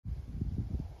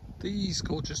These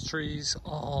gorgeous trees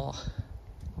are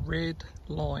red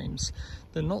limes.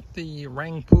 They're not the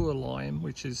Rangpur lime,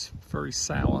 which is very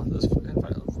sour. In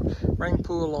fact,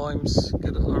 Rangpur limes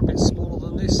are a bit smaller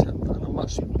than this and are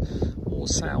much more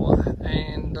sour.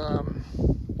 And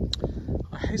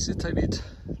I hesitated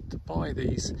to buy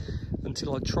these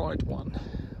until I tried one.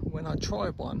 When I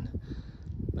tried one,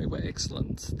 they were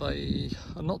excellent. They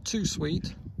are not too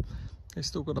sweet. They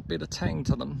still got a bit of tang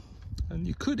to them, and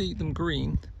you could eat them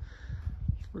green.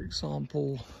 For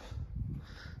example,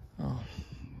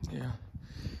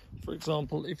 for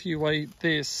example, if you ate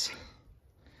this,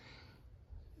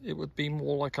 it would be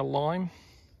more like a lime,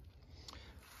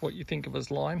 what you think of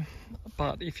as lime.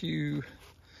 But if you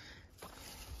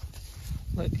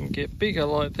let them get bigger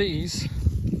like these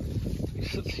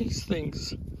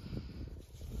things,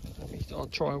 I'll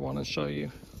try one and show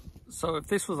you. So if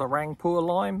this was a Rangpur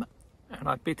lime and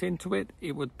I bit into it,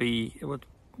 it would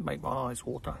make my eyes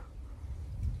water.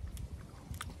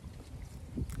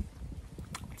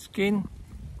 Skin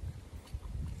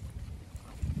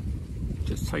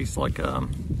just tastes like a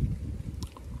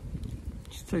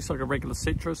regular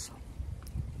citrus.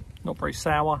 Not very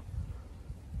sour,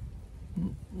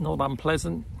 not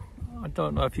unpleasant. I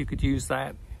don't know if you could use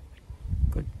that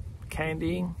for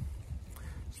candying.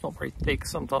 It's not very thick.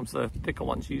 Sometimes the thicker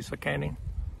ones used for canning.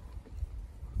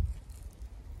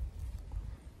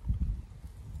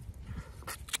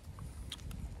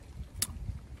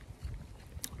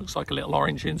 Looks like a little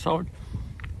orange inside.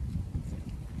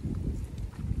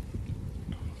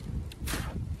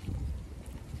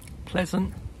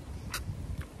 Pleasant.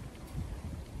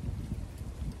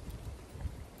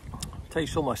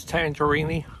 Tastes almost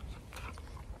tangerine-y.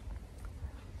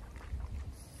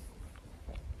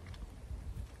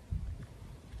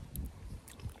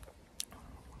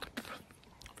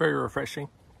 Very refreshing.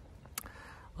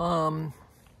 Sour,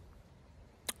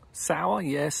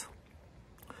 yes.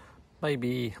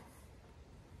 Maybe,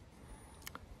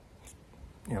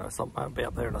 you know, something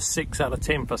about there in a 6 out of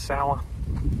 10 for sour.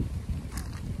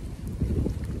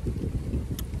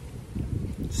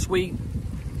 Sweet.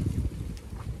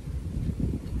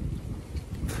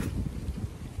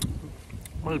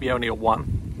 Maybe only a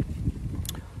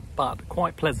 1, but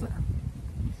quite pleasant.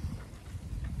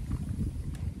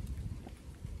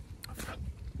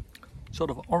 Sort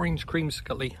of orange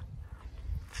creamsicle-y.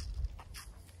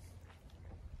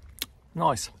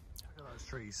 Nice. Look at those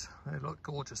trees. They look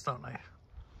gorgeous, don't they?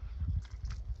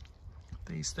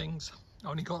 These things, I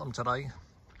only got them today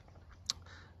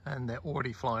and they're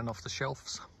already flying off the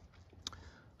shelves.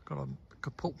 Could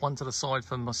put one to the side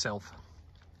for myself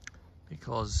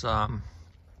because look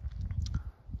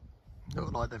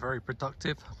like they're very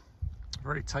productive,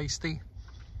 very tasty.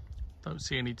 Don't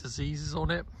see any diseases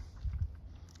on it.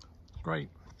 Great.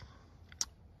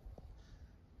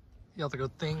 The other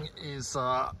good thing is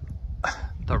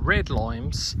the red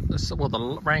limes, well,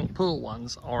 the Rangpur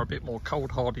ones are a bit more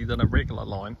cold hardy than a regular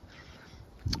lime.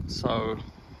 So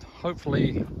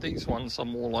hopefully these ones are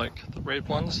more like the red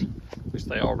ones, which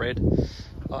they are red,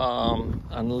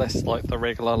 and less like the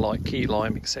regular, like key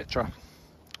lime, etc.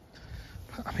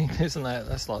 I mean,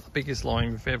 that's like the biggest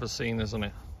lime you've ever seen, isn't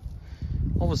it?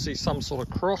 Obviously some sort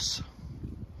of cross.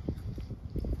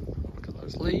 Look at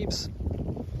those leaves.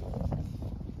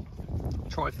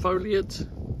 Trifoliate.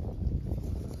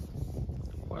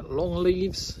 Quite long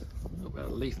leaves. A little bit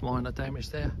of leaf minor damage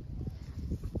there.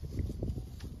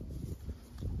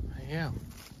 Yeah.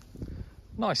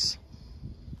 Nice.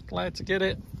 Glad to get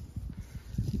it.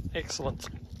 Excellent.